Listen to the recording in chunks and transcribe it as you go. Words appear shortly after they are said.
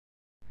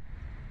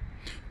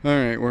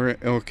Alright, we're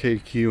at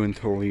LKQ in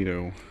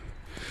Toledo.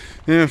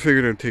 Yeah, I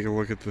figured I'd take a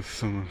look at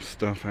some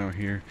stuff out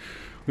here.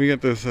 We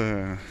got this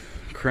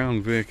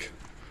Crown Vic.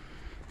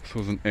 This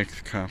was an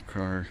ex-cop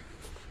car.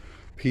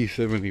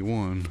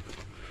 P71.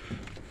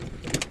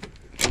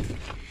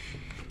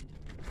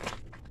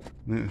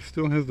 And it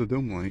still has the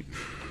dome light.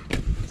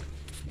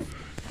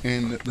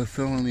 And the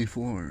felony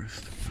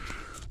florist.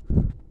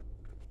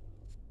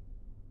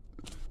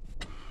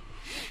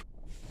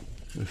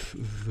 This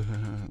is,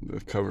 the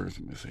cover's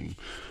missing.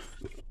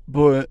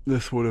 But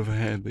this would have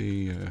had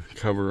the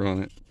cover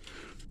on it.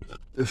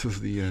 This is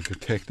the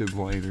detective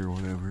light or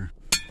whatever.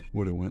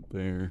 Would have went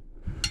there.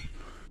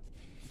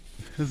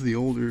 It has the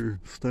older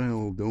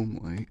style dome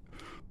light,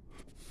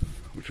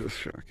 which was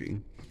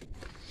shocking.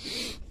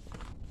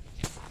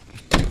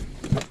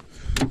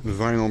 The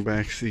vinyl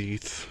back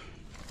seats.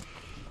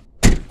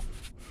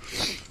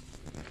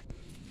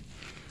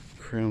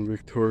 Crown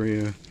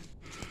Victoria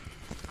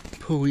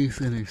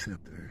police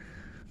interceptor.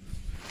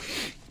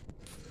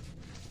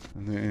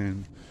 And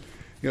then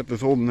you got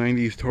this old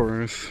 90s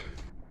Taurus.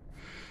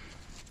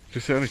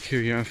 Just out of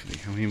curiosity,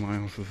 how many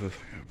miles does this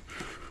have?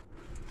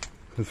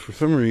 Because for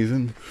some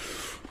reason,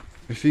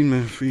 I seem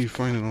to be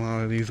finding a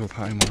lot of these with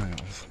high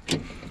miles.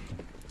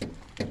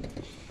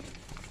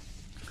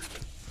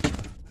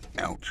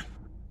 Ouch.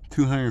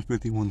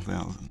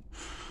 251,000.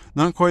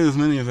 Not quite as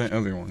many as that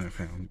other one I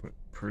found, but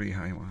pretty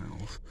high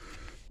miles.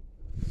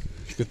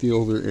 It's got the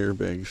older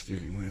airbag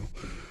steering wheel.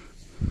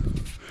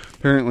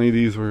 Apparently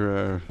these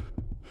were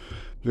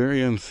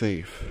very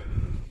unsafe.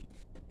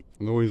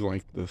 I've always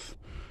liked this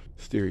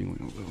steering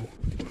wheel though.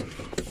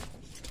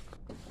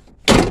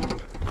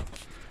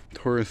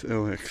 Taurus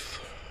LX.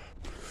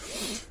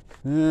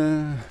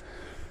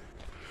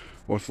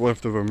 What's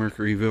left of a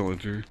Mercury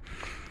Villager.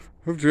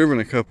 I've driven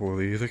a couple of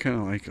these. I kind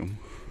of like them.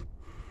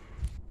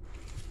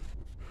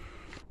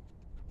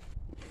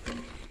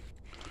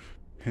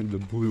 Had the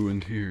blue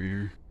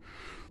interior.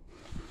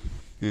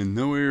 And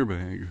no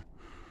airbag.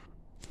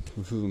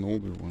 This is an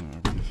older one,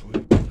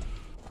 obviously.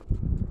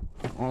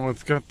 Oh,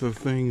 it's got the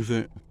things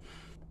that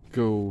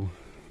go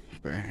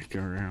back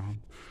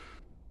around.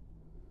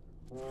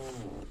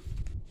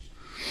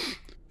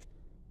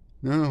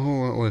 Not a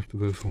whole lot left of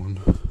this one.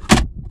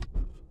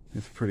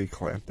 It's pretty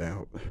clapped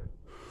out.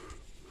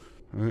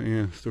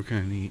 Yeah, still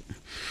kind of neat.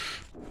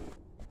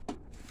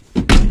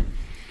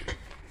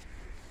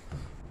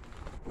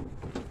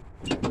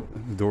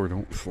 The door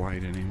don't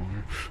slide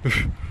anymore.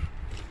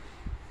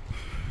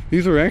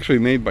 These are actually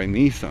made by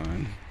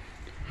Nissan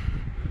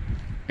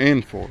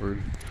and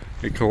Ford.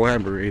 They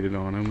collaborated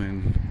on them,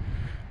 and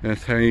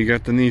that's how you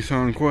got the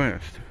Nissan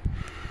Quest.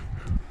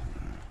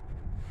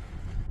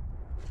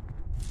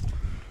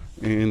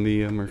 And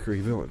the Mercury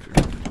Villager.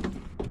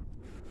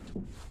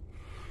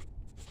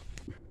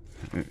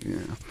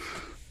 Yeah.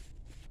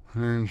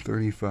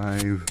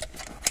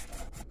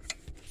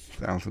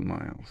 135,000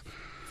 miles.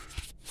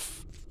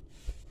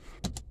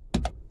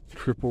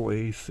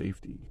 AAA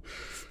safety.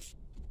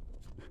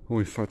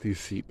 Always thought these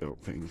seatbelt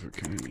things were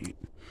kind of neat.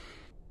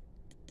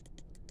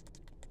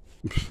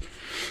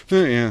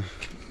 Yeah.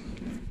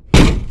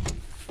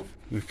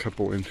 A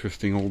couple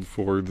interesting old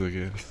Fords, I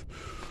guess.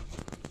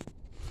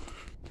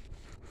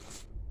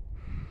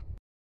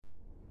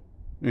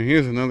 And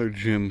here's another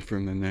gem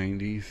from the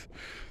 90s.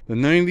 The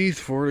 90s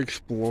Ford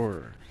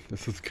Explorer.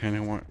 This is kind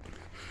of what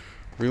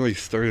really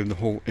started the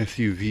whole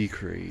SUV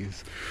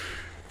craze.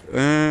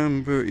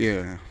 But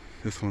yeah,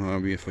 this one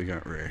obviously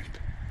got wrecked.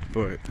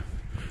 But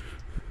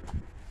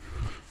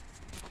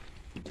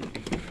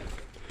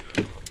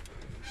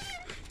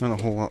not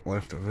a whole lot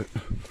left of it.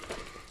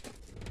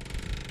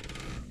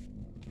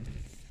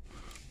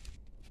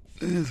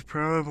 It is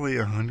probably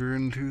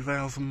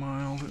 102,000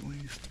 miles at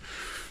least.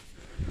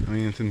 I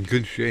mean, it's in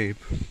good shape,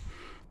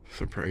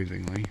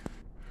 surprisingly.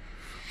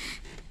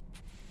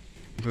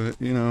 But,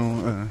 you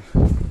know,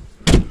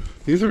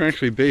 these are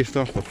actually based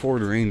off the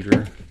Ford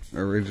Ranger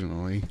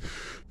originally,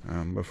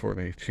 before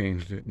they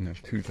changed it in the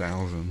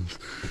 2000s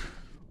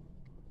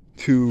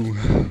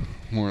to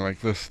more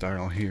like this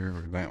style here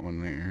or that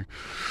one there.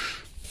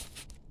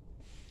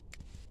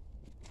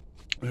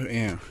 But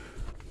yeah,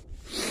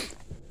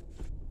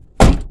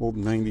 old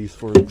 90s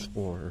Ford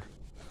Explorer.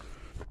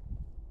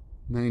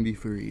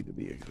 93 to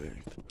be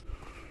exact.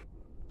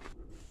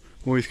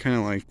 Always kind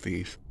of like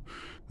these.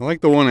 I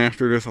like the one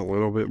after this a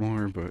little bit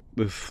more, but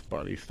this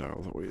body style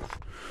is always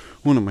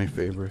one of my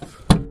favorites.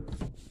 And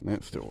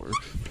that still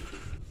works.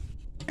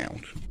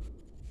 Ouch.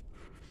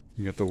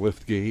 You got the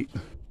lift gate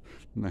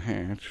and the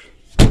hatch.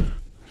 I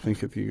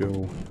think if you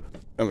go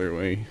other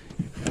way,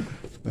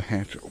 the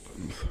hatch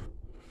opens.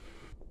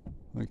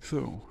 Like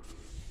so.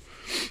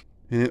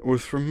 And it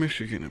was from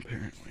Michigan,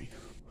 apparently.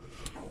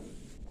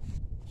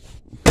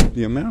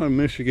 The amount of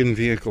Michigan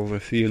vehicles I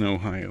see in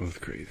Ohio is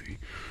crazy.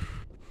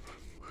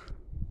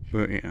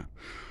 But yeah,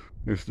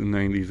 there's the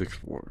 90s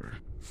Explorer.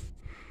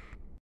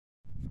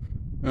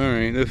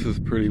 Alright, this is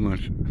pretty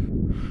much,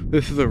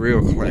 this is a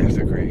real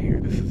classic right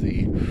here. This is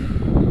the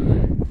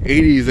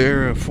 80s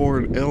era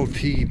Ford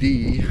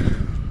LTD.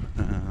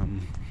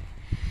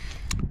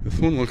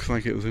 one looks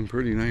like it was in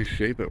pretty nice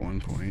shape at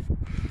one point.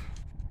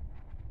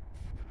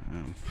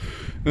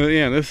 But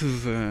yeah, this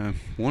is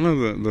one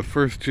of the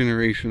first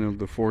generation of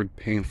the Ford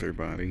Panther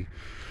body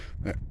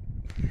that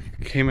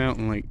came out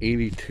in like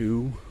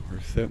 82 or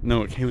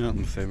no, it came out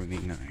in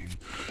 79.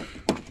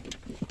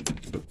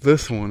 But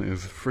this one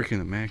is freaking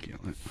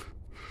immaculate.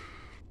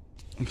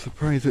 I'm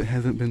surprised it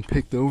hasn't been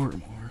picked over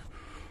more.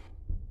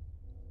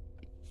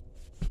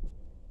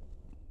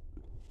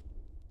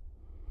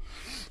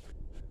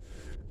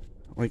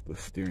 I like the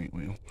steering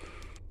wheel.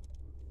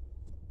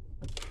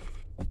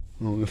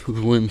 Oh, this was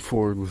when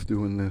Ford was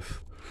doing this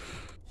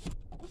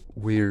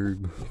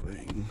weird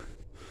thing.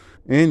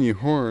 And your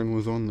horn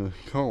was on the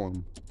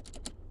column.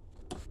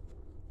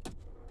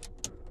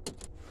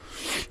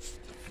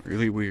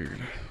 Really weird.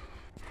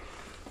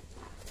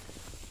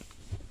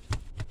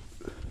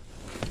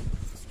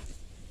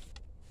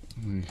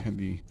 We had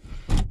the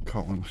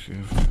column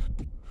shift.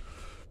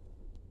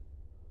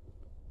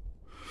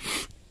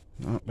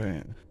 Not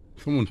bad.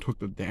 Someone took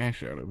the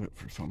dash out of it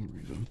for some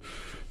reason.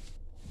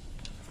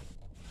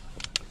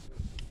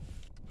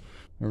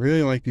 I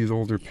really like these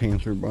older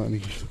Panther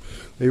bodies.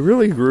 They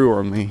really grew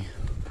on me.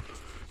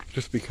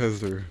 Just because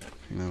they're,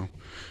 you know,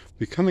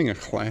 becoming a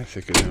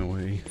classic in a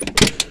way.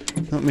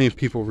 Not many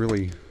people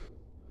really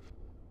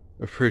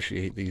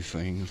appreciate these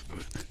things,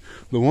 but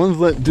the ones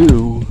that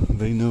do,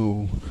 they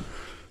know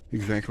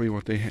exactly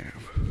what they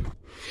have.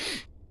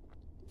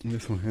 And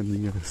this one had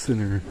the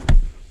center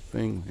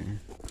thing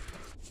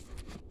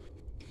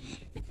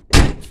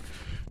there.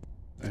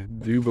 I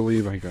do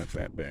believe I got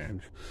that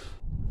badge.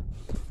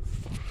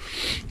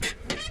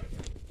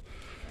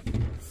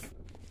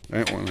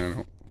 That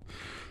one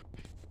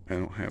I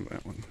don't have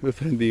that one. This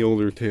had the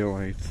older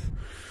taillights.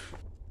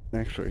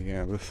 Actually,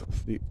 yeah, this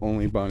is the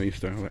only body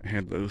style that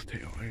had those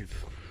taillights.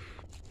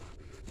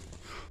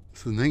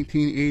 It's a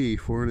 1980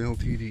 Ford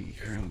LTD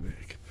Crown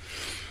Vic.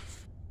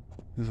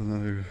 There's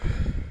another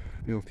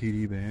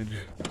LTD badge.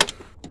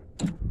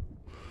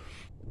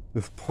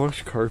 This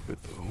plush carpet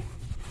though.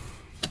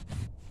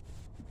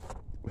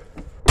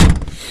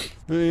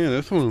 Oh yeah,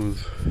 this one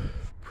was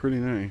pretty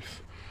nice.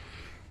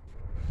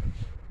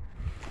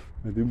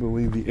 I do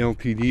believe the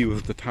LTD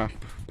was the top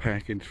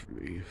package for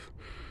these.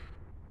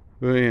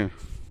 But yeah,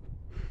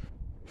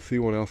 see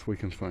what else we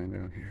can find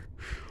out here.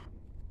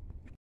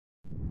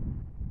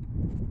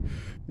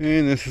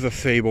 And this is a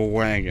Sable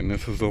wagon.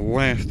 This is the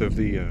last of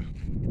the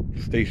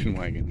station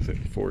wagons that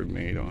Ford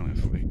made,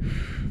 honestly.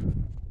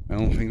 I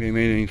don't think they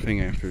made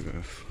anything after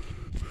this.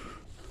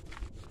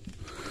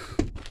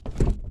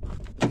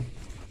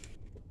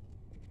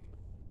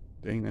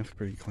 Dang, that's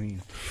pretty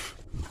clean.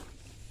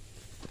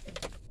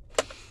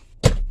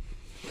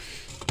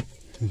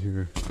 Here's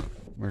your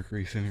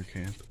Mercury center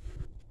cap.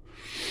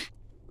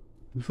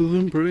 This is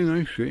in pretty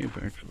nice shape,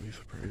 actually,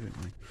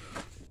 surprisingly.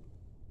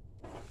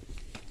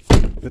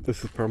 I bet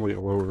this is probably a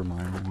lower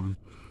mile one.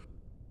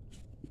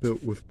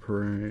 Built with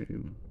pride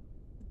in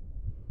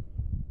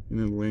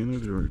Atlanta,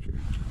 Georgia.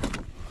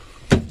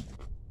 The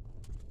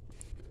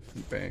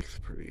back's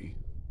pretty.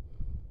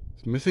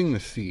 It's missing the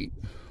seat.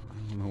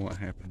 I don't know what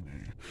happened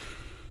there.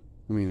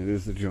 I mean, it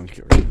is the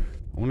Junkyard. I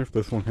wonder if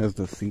this one has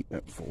the seat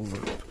that folds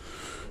up.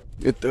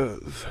 It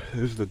does.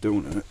 There's the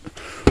donut.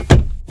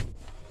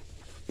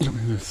 I'm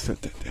gonna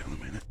set that down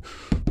a minute.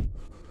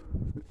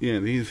 Yeah,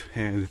 these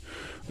had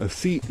a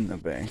seat in the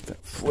back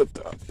that flipped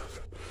up.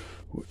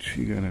 Which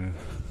you gotta...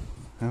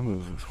 How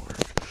does this work?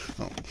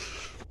 Oh,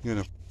 you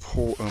gotta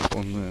pull up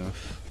on this.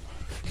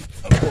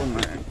 Up on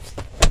that.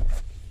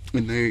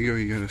 And there you go,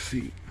 you got a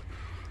seat.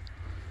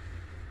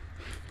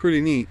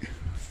 Pretty neat.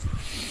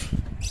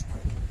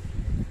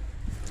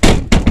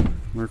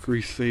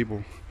 Mercury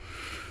Sable.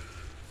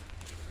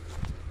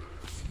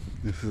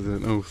 This is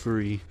an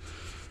 03.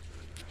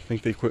 I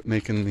think they quit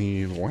making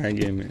the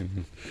wagon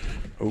in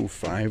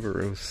 05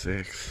 or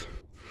 06.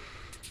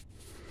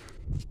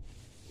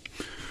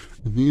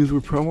 And these were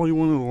probably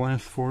one of the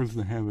last Fords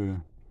to have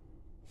a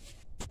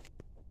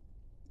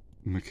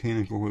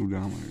mechanical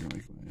odometer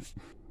like that.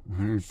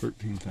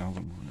 113,000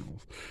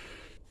 miles.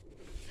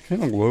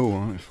 Kind of low,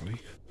 honestly.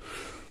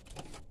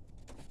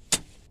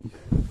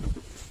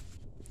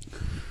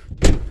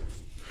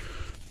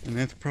 And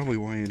that's probably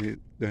why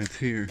that's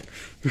here.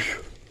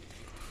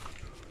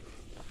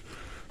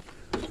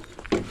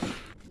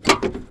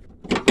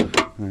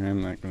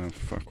 I'm not gonna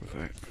fuck with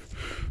that.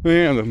 But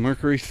yeah, the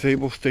Mercury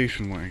Sable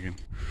station wagon.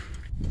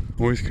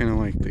 Always kind of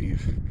like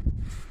these.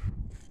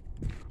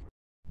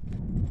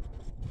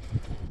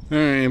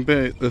 Alright, I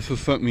bet this is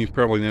something you've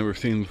probably never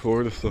seen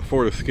before. This is the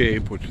Ford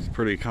Escape, which is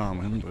pretty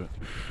common, but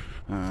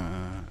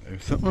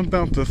there's something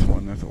about this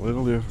one that's a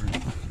little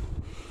different.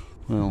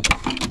 Well,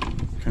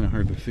 kind of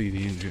hard to see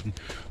the engine.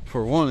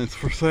 For one, it's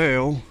for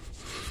sale.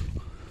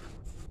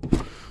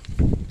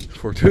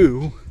 For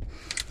two,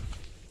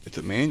 it's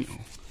a manual.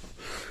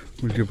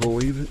 Would you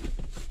believe it?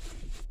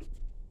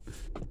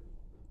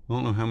 I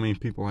don't know how many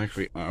people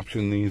actually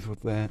option these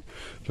with that,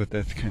 but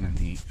that's kind of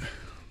neat.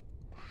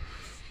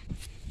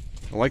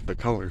 I like the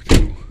color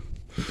too.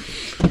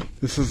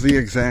 This is the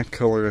exact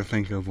color I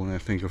think of when I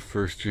think of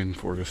first gen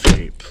Ford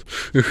Escapes.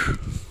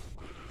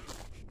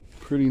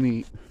 Pretty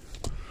neat.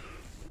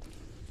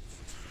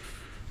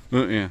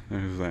 But yeah,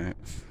 there's that.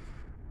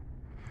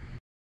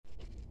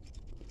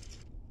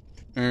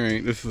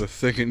 Alright, this is a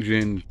second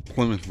gen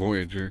Plymouth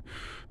Voyager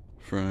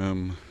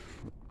from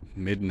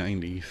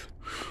mid-90s.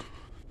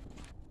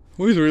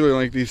 Always really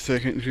like these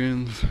second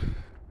gens.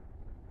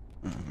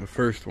 The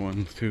first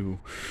ones too.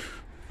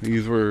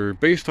 These were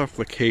based off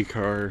the K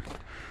car,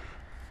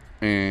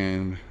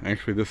 and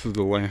actually this is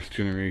the last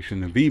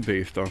generation to be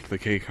based off the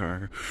K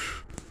car.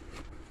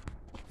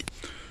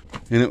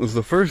 And it was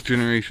the first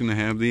generation to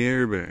have the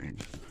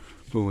airbag,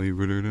 believe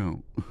it or not.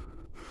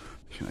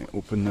 Can I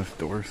open this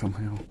door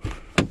somehow?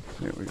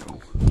 There we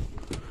go.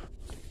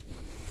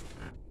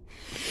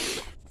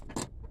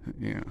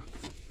 Yeah.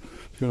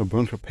 It's got a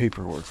bunch of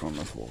paperwork on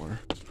the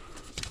floor.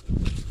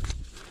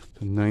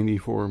 It's a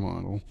 94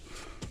 model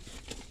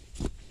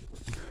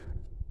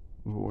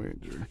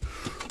Voyager.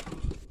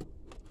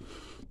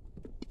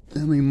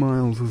 How many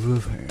miles does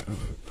this have?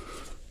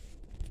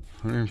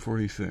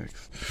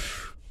 146.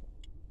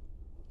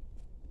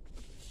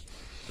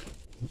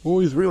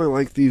 Always really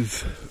like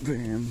these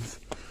vans.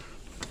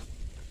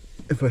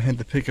 If I had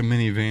to pick a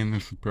minivan,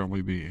 this would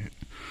probably be it.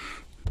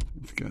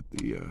 It's got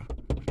the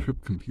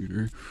trip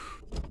computer.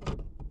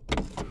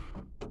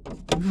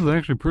 This is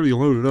actually pretty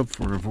loaded up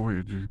for a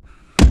Voyager.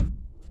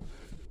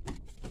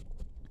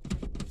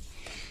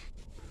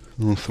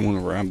 Unless I want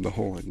to rob the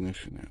whole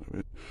ignition out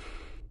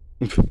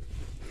of it.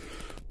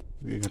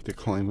 We got the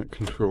climate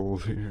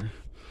controls here.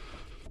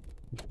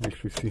 You can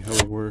actually see how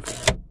it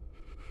works.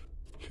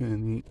 Kinda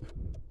neat.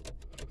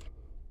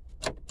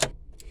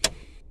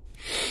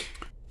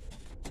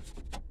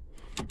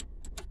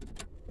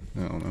 I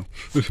don't know.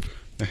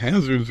 The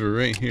hazards are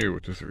right here,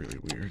 which is really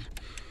weird.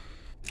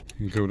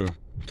 You go to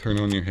turn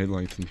on your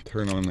headlights and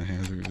turn on the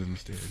hazards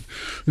instead.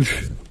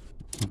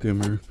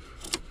 Dimmer.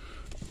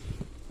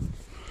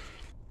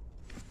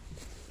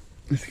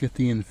 Let's get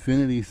the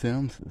Infinity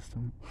sound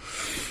system.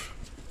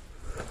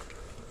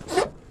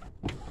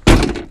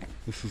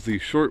 This is the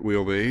short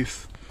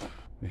wheelbase.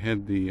 They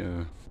had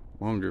the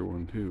longer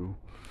one too.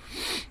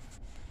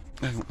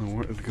 I don't know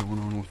what is going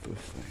on with this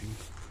thing.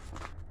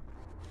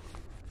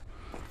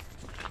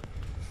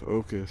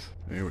 Focus.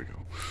 There we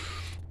go.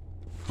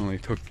 Only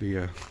took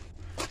the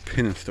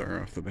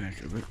Pinistar off the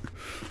back of it.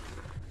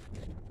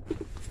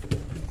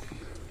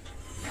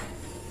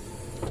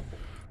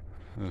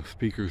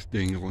 Speakers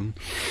dangling.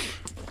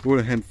 Would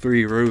have had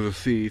 3 rows of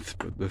seats,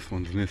 but this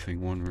one's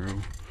missing 1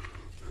 row.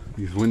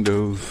 These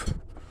windows,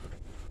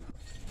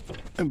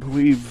 I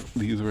believe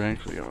these are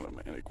actually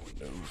automatic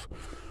windows,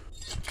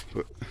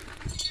 but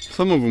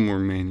some of them were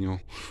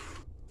manual.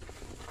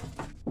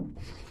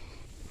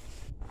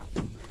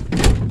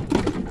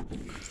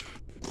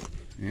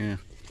 Yeah.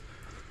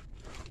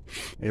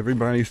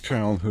 Everybody's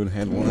childhood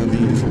had one of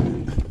these,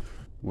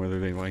 whether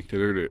they liked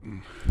it or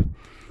didn't.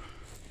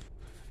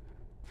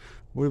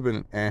 Would have been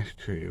an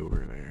ashtray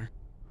over there.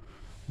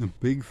 A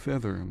big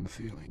feather on the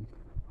ceiling.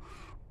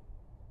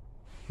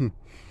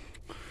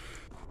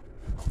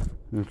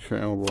 No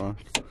child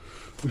locks.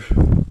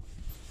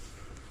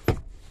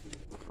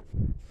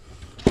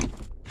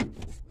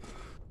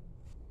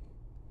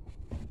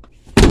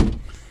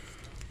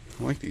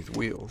 I like these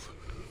wheels.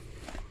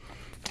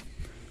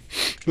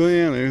 So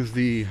yeah, there's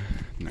the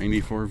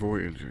 94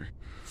 Voyager.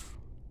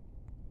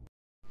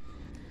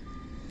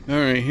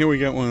 Alright, here we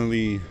got one of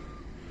the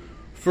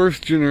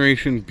first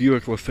generation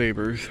Buick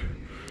LeSabres.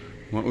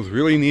 What was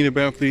really neat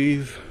about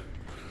these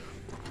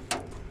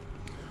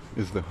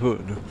is the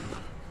hood.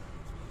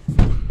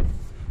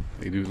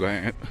 They do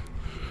that.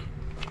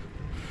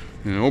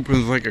 And it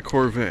opens like a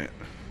Corvette.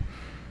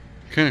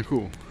 Kind of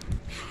cool.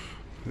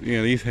 But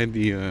yeah, these had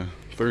the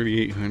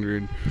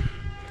 3800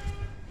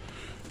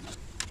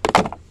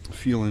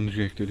 fuel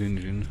injected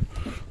engine.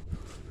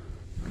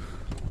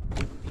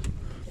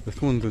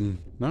 This one's in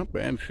not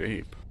bad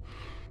shape.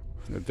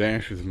 The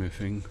dash is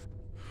missing.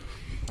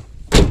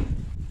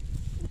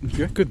 It's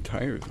got good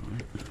tires on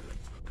it.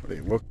 They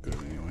look good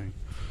anyway.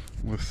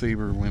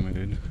 LeSabre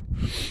Limited.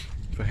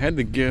 If I had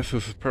to guess,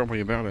 this is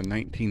probably about a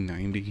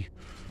 1990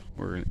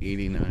 or an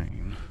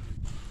 89.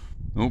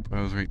 Nope,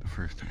 I was right the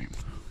first time.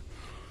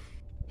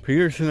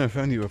 Peterson, I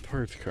found you a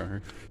parts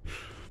car.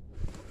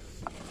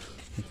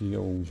 With the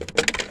old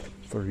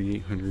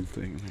 3800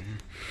 thing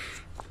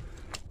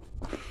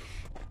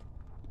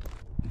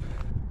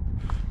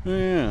there.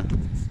 Yeah.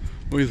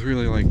 Always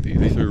really like these.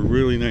 These are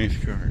really nice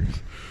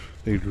cars.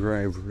 They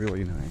drive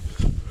really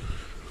nice.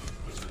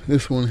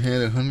 This one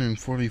had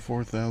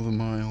 144,000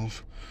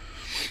 miles.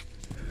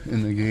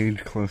 And the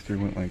gauge cluster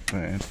went like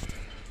that.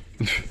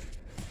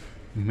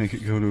 Make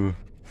it go to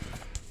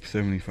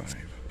 75.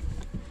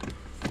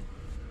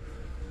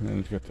 And then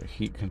it's got the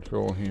heat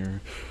control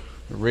here.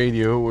 The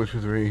radio, which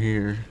is right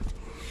here.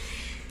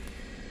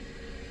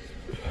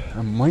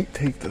 I might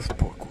take this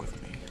book with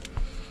me.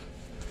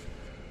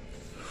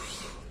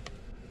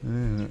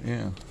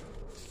 Yeah.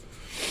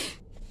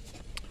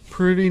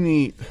 Pretty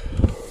neat.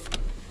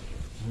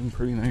 in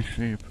pretty nice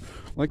shape.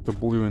 I like the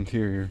blue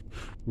interior.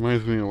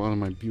 Reminds me a lot of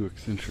my Buick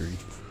Century.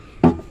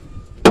 I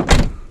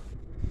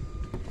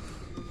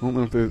don't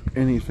know if there's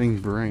anything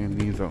brand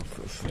new off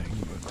this thing,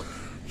 but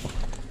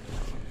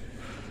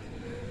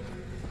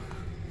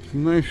it's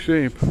in nice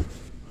shape.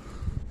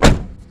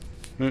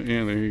 Oh,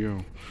 yeah, there you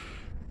go.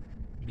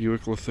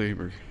 Buick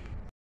LeSabre.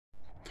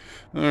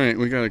 Alright,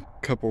 we got a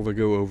couple to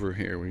go over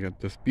here. We got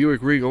this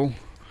Buick Regal,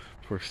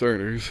 for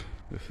starters.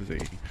 This is a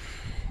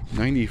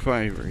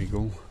 95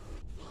 Regal.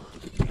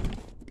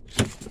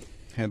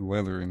 Had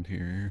leather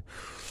interior.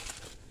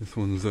 This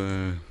one's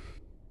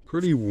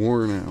pretty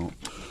worn out.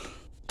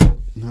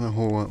 Not a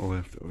whole lot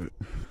left of it.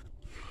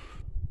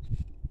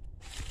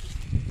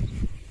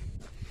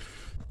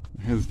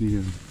 It has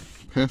the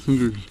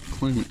passenger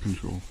climate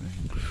control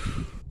thing.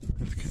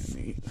 That's kind of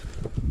neat.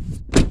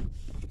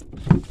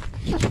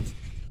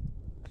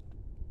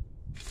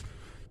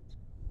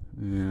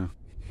 Yeah,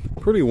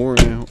 pretty worn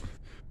out.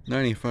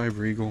 95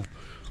 Regal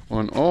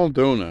on all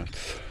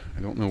donuts.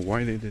 I don't know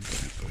why they did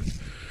that, but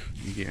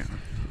yeah,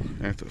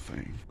 that's a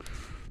thing.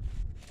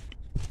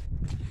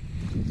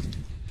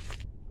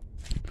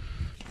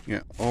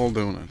 Yeah, all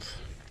donuts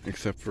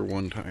except for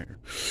one tire.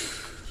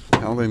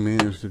 How they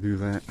managed to do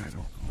that, I don't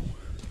know.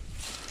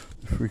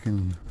 The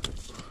freaking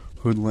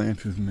hood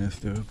latch is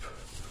messed up.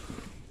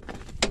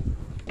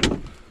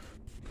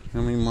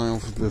 How many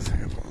miles does this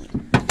have on it?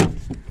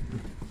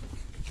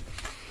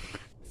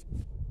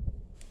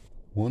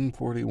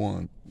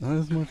 141. Not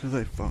as much as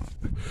I thought.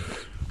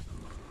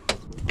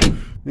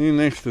 And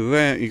next to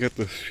that, you got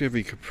the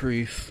Chevy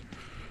Caprice,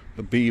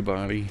 the B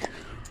body.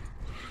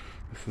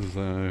 This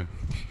is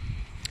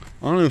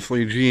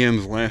honestly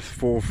GM's last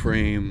full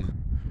frame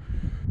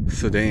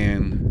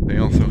sedan. They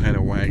also had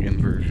a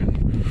wagon version.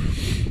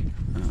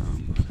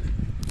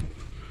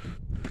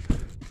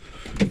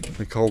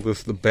 They call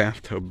this the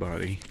bathtub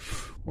body,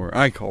 or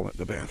I call it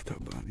the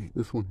bathtub body.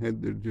 This one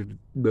had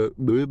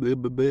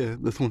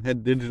this one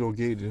had digital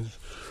gauges.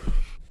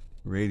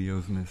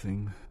 Radio's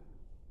missing.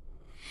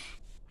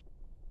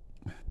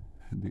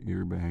 Had the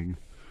airbag,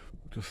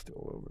 which is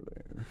still over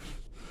there.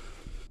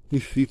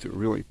 These seats are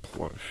really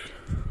plush.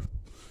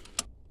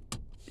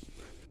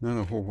 Not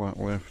a whole lot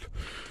left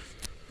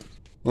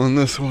on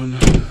this one.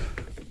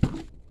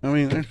 I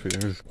mean, actually,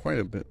 there's quite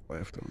a bit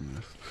left on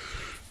this.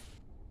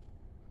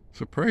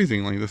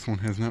 Surprisingly, this one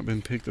has not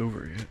been picked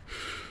over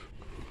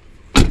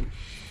yet.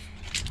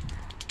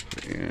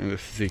 And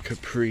this is a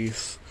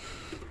Caprice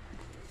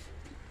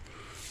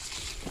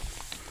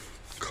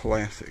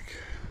Classic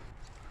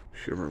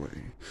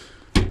Chevrolet.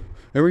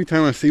 Every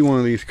time I see one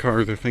of these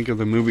cars, I think of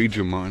the movie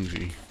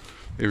Jumanji.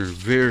 They were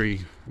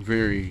very,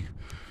 very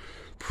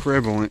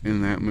prevalent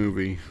in that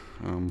movie.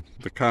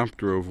 The cop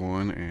drove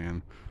one,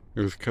 and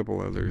there's a couple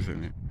others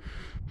in it.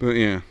 But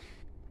yeah,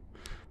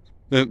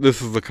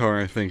 this is the car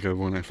I think of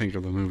when I think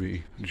of the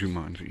movie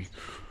Jumanji.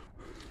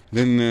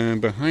 Then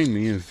behind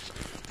me is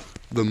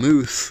the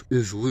Moose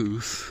is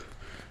Loose.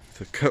 It's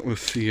a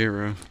Cutlass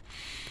Sierra.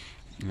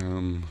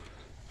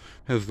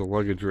 Has the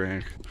luggage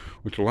rack,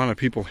 which a lot of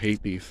people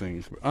hate these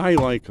things, but I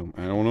like them.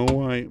 I don't know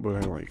why, but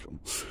I like them.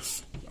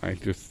 I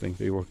just think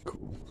they look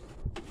cool.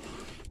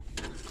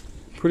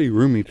 Pretty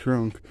roomy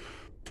trunk.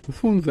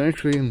 This one's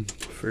actually in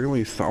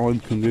fairly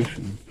solid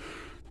condition.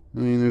 I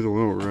mean, there's a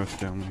little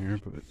rust down there,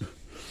 but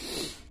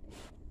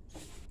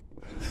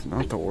it's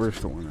not the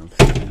worst one I've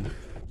seen.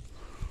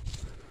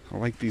 I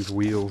like these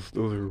wheels.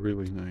 Those are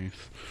really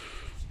nice.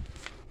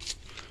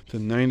 It's a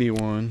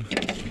 91.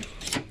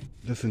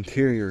 This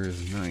interior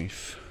is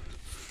nice.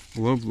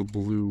 Love the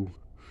blue.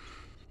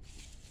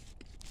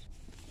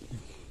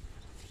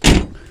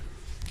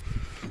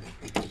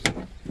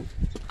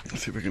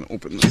 Let's see if I can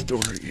open this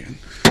door again.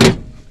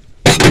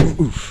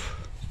 Oof.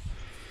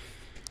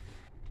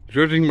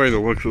 Judging by the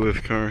looks of this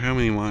car, how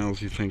many miles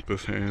do you think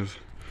this has?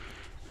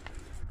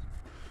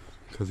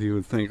 Because you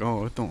would think,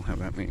 oh, it don't have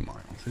that many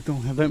miles. It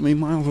don't have that many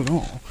miles at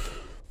all.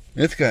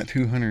 It's got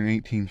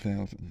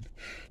 218,000.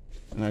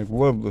 And I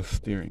love the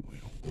steering wheel.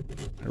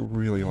 I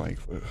really like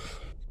this.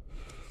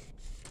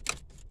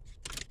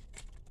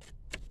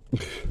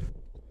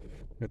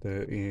 Got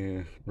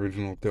that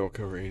original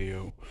Delco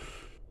radio.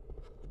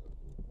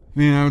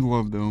 Man, I would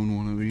love to own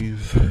one of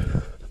these.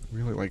 I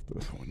really like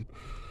this one.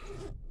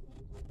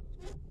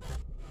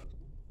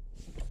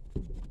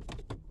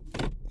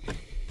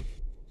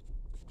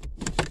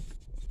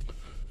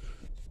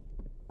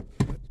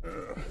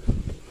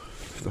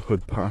 The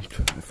hood popped,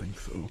 I think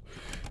so.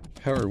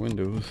 Power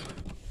windows.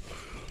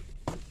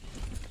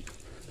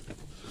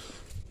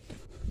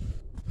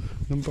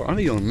 The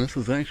body on this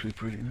is actually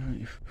pretty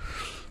nice.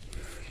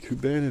 Too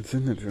bad it's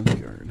in the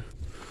junkyard.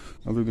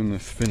 Other than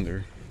this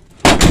fender.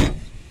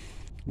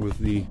 With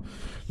the,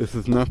 this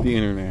is not the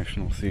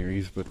International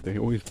series, but they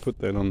always put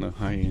that on the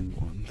high-end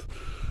ones.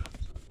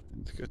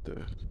 It's got the,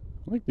 I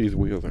like these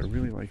wheels. I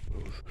really like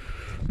those.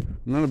 I'm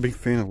not a big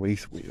fan of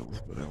lace wheels,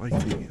 but I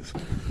like these.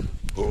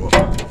 Oh.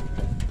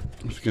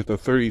 It's got the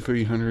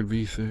 3300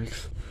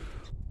 V6,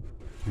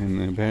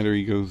 and the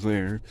battery goes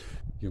there.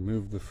 You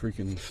move the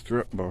freaking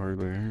strut bar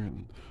there,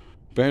 and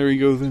Battery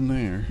goes in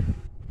there,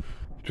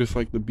 just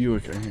like the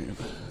Buick I had.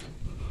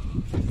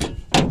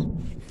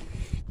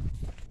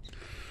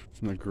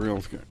 And the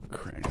grill's got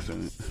cracks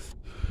in it.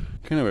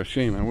 Kind of a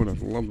shame. I would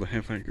have loved to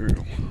have that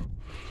grill.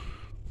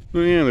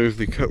 Oh yeah, there's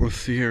the Cutlass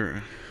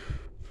Sierra.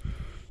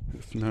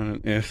 It's not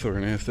an S or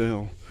an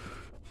SL.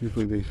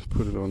 Usually they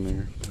put it on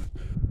there. But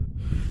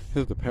it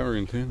has the power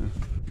antenna.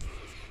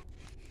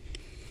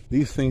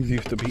 These things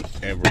used to be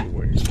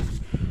everywhere.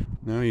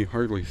 Now you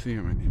hardly see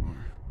them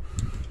anymore.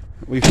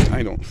 At least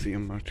I don't see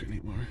them much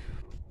anymore.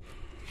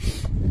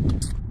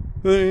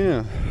 But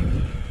yeah.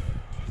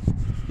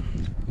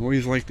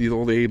 Always like these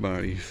old A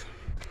bodies.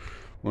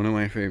 One of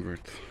my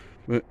favorites.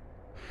 But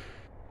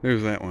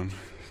there's that one.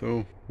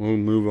 So we'll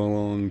move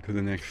along to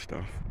the next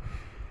stuff.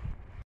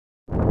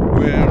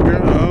 We're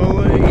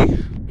golly,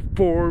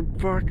 Ford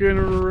fucking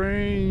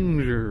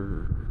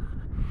Ranger.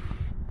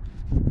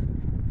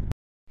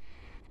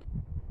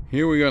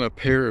 Here we got a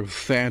pair of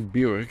sad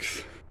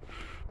Buicks.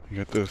 You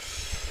got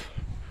this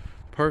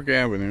Park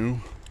Avenue,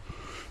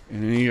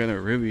 and then you got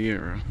a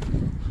Riviera.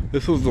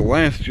 This was the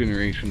last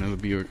generation of the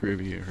Buick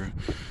Riviera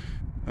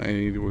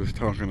I was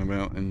talking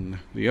about in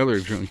the other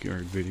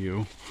Junkyard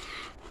video.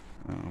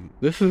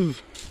 This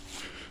is,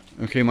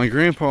 okay, my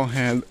grandpa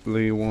had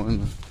the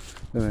one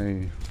that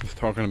I was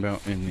talking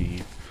about in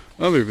the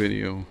other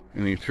video,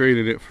 and he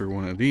traded it for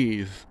one of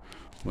these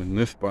when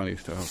this body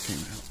style came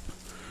out.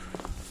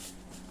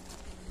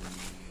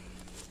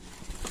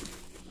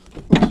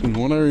 And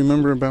what I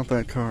remember about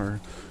that car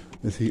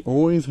is he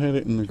always had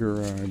it in the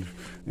garage,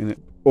 and it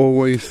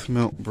always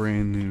smelt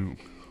brand new.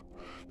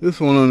 This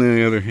one, on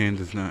the other hand,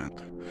 is not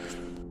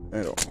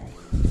at all.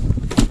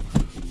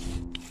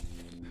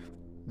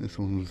 This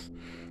one's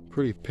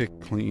pretty pick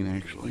clean,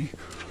 actually.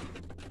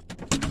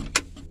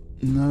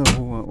 Not a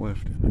whole lot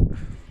left in it.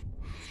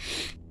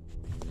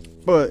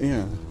 But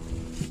yeah.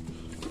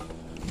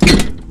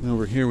 And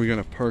over here we got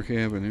a Park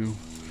Avenue.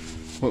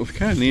 What was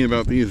kind of neat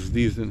about these is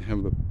these didn't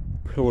have the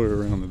pillar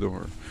around the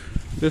door.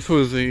 This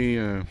was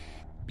a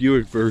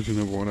Buick version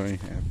of what I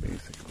have,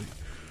 basically.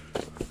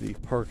 The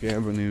Park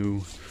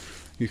Avenue.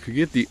 You could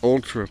get the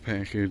Ultra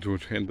package,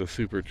 which had the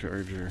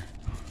supercharger.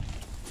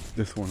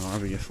 This one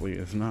obviously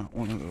is not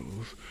one of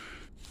those.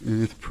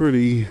 And it's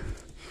pretty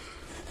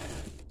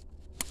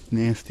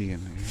nasty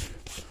in there.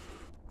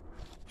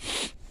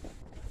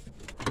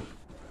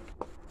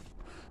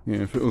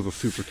 Yeah, if it was a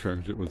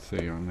supercharged, it would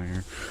say on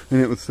there.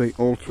 And it would say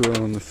Ultra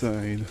on the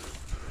side.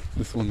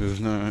 This one does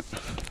not.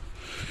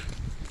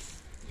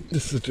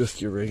 This is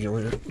just your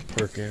regular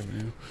Park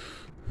Avenue.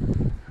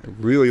 I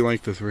really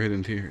like this red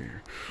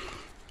interior.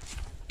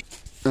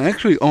 I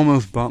actually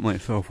almost bought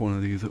myself one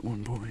of these at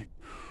one point.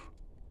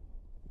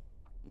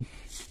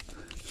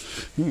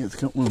 Yeah, it's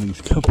got one of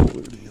these cup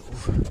holder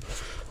deals.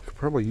 Could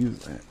probably use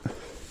that.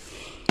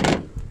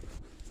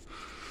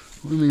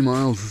 How many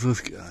miles has this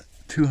got?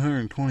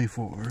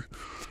 224.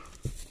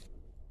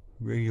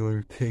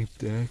 Regular tape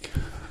deck.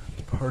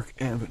 Park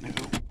Avenue.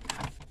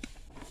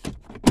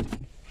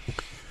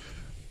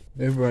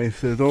 Everybody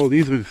says, oh,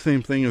 these are the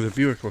same thing as a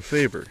Buick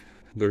LeSabre.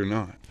 They're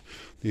not.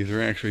 These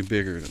are actually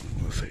bigger than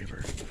the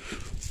LeSabre.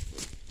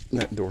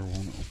 That door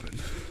won't open.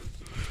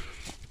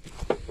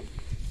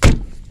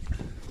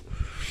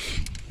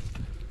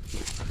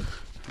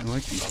 I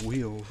like these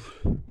wheels.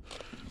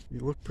 They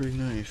look pretty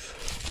nice.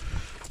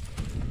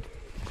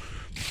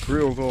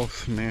 Grill's all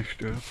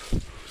smashed up.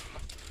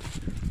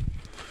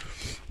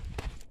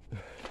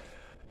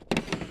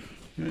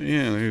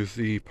 Yeah, there's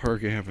the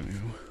Park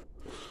Avenue.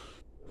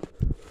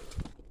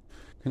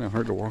 Kind of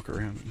hard to walk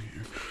around in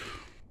here.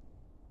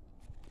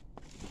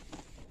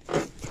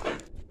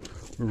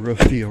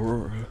 Rusty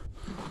Aurora.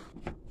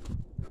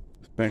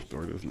 This back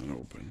door doesn't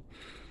open.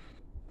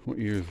 What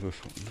year is this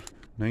one?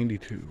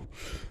 92.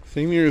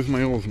 Same year as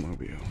my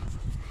Oldsmobile.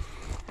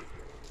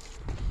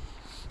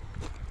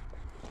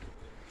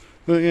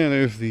 But yeah,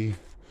 there's the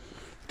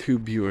two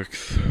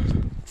Buicks.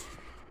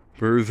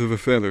 Birds of a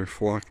feather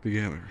flock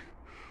together.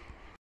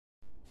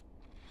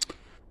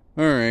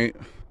 Alright.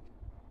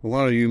 A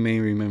lot of you may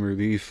remember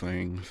these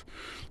things.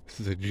 This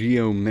is a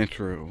Geo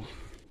Metro.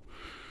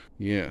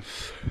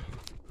 Yes.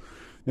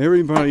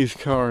 Everybody's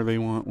car they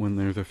want when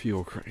there's a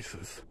fuel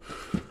crisis.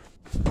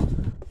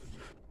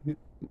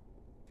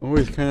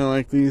 Always kind of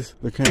like these.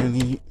 They're kind of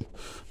neat.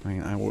 I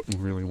mean, I wouldn't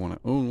really want to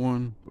own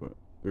one, but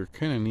they're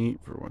kind of neat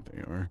for what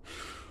they are.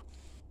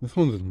 This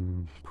one's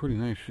in pretty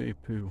nice shape,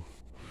 too.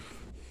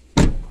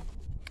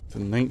 It's a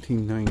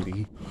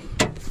 1990.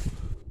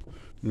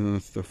 And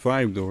it's the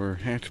 5-door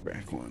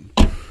hatchback one.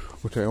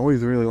 Which I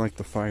always really like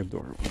the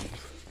 5-door ones.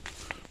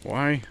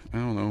 Why? I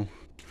don't know.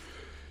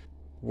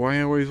 Why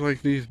I always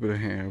like these, but I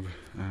have.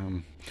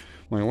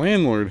 My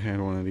landlord had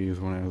one of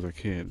these when I was a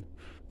kid.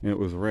 And it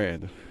was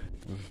red.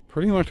 It was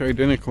pretty much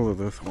identical to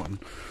this one,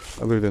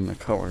 other than the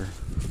color.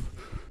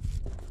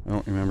 I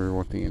don't remember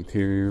what the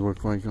interior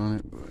looked like on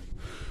it, but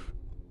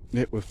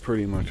it was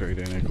pretty much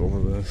identical to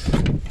this.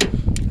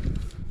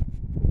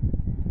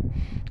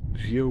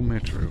 Geo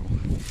Metro.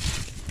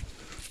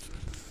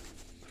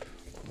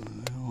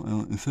 Well, I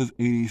Well, it says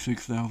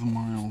 86,000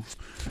 miles.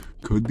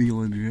 Could be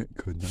legit,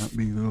 could not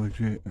be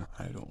legit.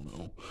 I don't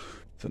know.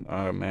 It's an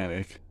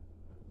automatic,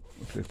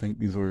 which I think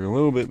these were a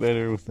little bit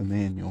better with the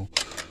manual.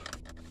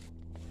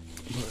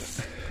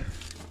 But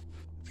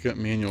it's got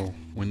manual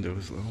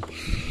windows though.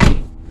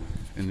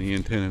 And the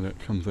antenna that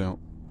comes out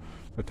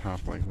the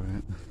top like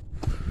that.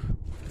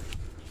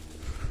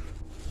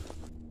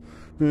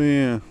 Oh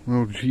yeah,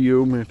 little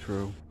Geo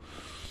Metro.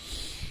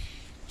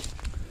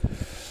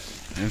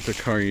 That's a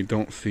car you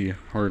don't see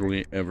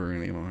hardly ever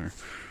anymore.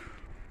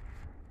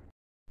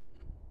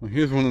 Well,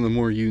 here's one of the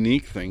more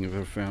unique things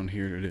I've found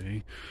here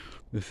today.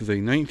 This is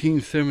a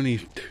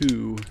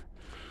 1972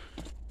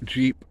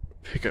 Jeep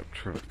pickup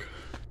truck.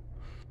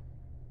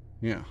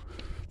 Yeah.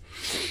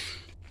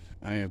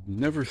 I have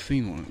never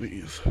seen one of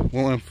these.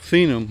 Well, I've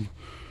seen them,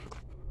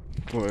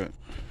 but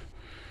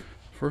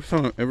first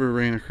time I ever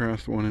ran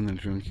across one in the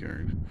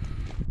junkyard.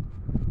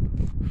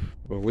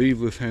 I believe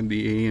this had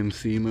the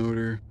AMC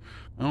motor.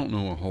 I don't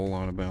know a whole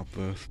lot about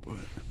this, but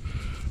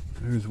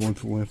there's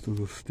what's left of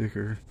the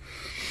sticker.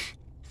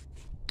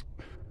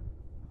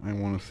 I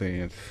want to say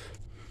it's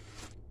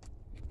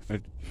a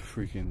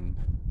freaking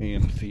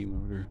AMC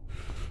motor,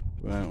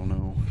 but I don't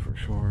know for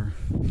sure.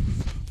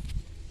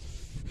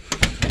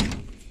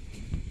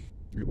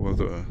 It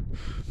was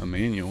a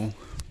manual.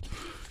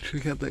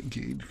 Check out that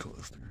gauge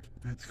cluster.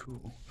 That's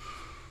cool.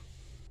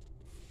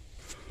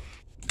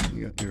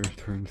 You got your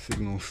turn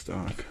signal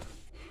stock,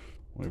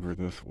 whatever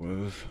this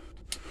was.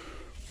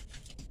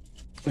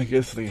 I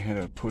guess they had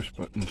a push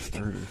button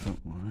start or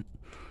something on it.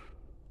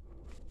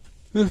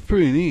 That's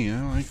pretty neat.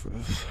 I like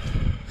this.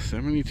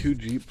 72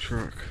 Jeep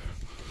truck.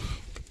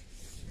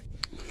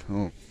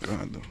 Oh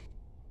god, though.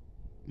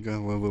 You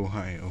gotta love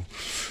Ohio.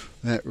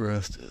 That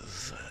rust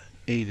is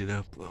ate it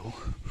up though.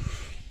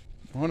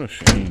 What a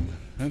shame.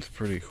 That's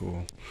pretty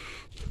cool.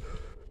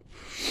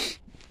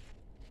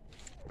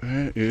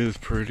 That is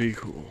pretty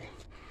cool.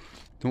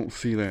 Don't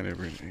see that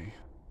every day.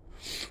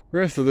 The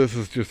rest of this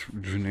is just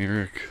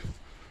generic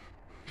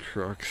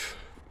trucks.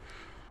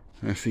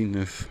 I seen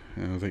this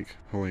and I was like,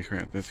 holy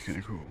crap, that's kind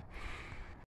of cool.